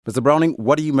Mr. Browning,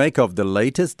 what do you make of the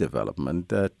latest development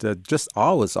that just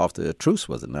hours after a truce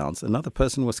was announced, another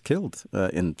person was killed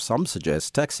in, some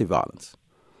suggest, taxi violence?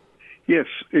 Yes,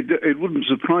 it wouldn't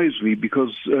surprise me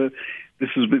because this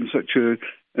has been such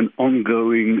an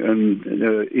ongoing and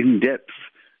in-depth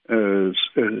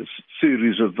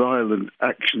series of violent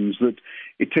actions that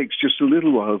it takes just a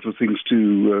little while for things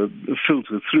to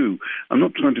filter through. I'm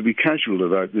not trying to be casual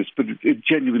about this, but it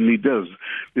genuinely does.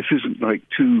 This isn't like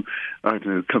two,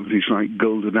 companies like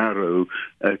Golden Arrow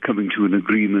coming to an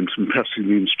agreement and passing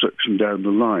the instruction down the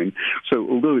line. So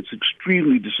although it's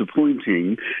extremely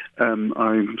disappointing,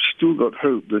 I've still got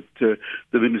hope that the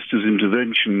Minister's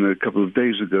intervention a couple of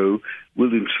days ago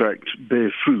will in fact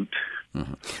bear fruit.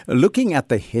 Mm-hmm. Looking at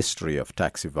the history of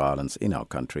taxi violence in our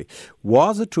country,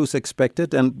 was a truce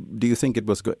expected, and do you think it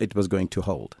was going to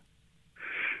hold?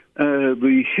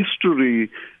 The history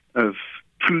of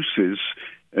truces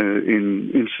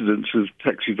in incidents of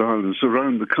taxi violence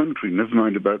around the country, never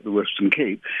mind about the Western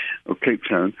Cape or Cape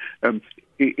Town,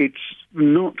 it's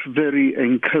not very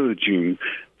encouraging.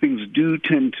 Things do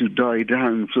tend to die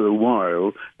down for a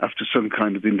while after some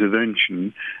kind of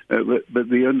intervention, but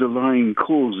the underlying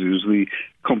causes, the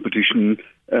competition,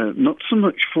 not so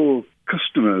much for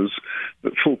customers,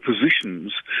 but for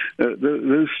positions,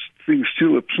 those things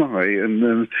still apply,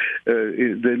 and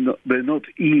they're not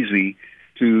easy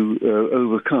to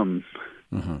overcome.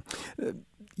 Mm-hmm.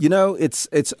 You know,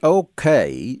 it's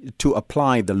okay to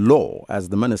apply the law, as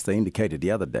the Minister indicated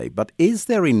the other day, but is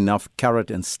there enough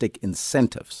carrot and stick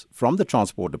incentives from the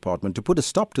Transport Department to put a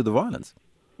stop to the violence?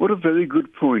 What a very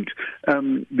good point.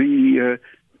 There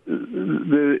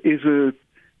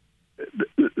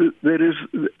is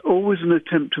always an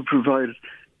attempt to provide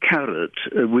carrot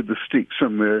with the stick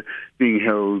somewhere being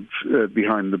held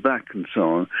behind the back and so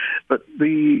on. But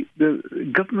the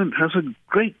government has a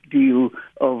great deal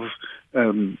of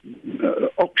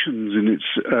options in its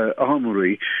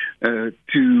armory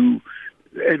to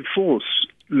enforce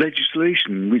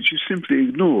legislation which is simply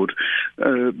ignored.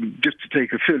 Just to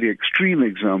take a fairly extreme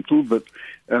example, but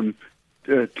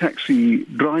taxi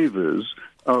drivers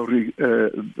are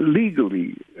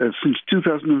legally, since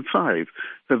 2005,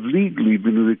 have legally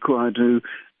been required to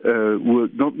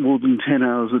work not more than 10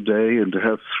 hours a day and to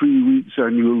have 3 weeks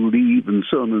annual leave and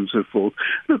so on and so forth.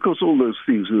 And of course, all those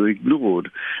things are ignored.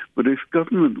 But if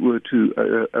government were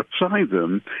to apply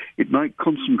them, it might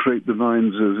concentrate the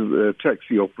minds of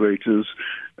taxi operators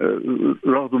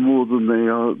rather more than they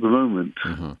are at the moment.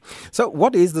 Mm-hmm. So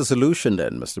what is the solution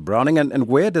then, Mr. Browning, and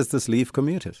where does this leave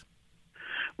commuters?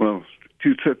 Well,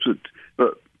 two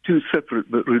separate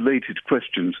but related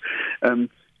questions.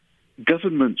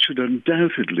 Government should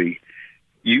undoubtedly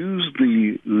use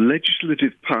the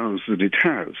legislative powers that it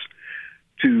has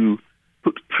to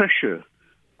put pressure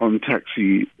on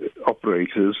taxi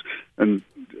operators and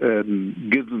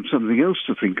give them something else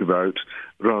to think about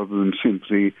rather than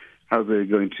simply how they're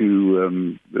going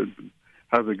to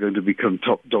become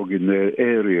top dog in their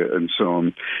area and so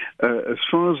on. As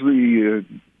far as the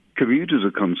commuters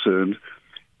are concerned,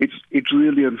 it's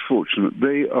really unfortunate.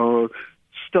 They are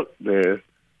stuck there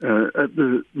at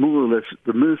the more or less at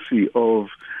the mercy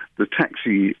of the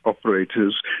taxi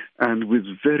operators and with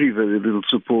very, very little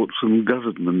support from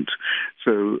government.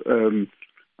 So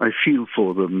I feel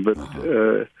for them, but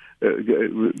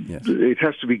Yes. it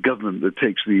has to be government that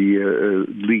takes the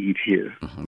lead here. Mm-hmm.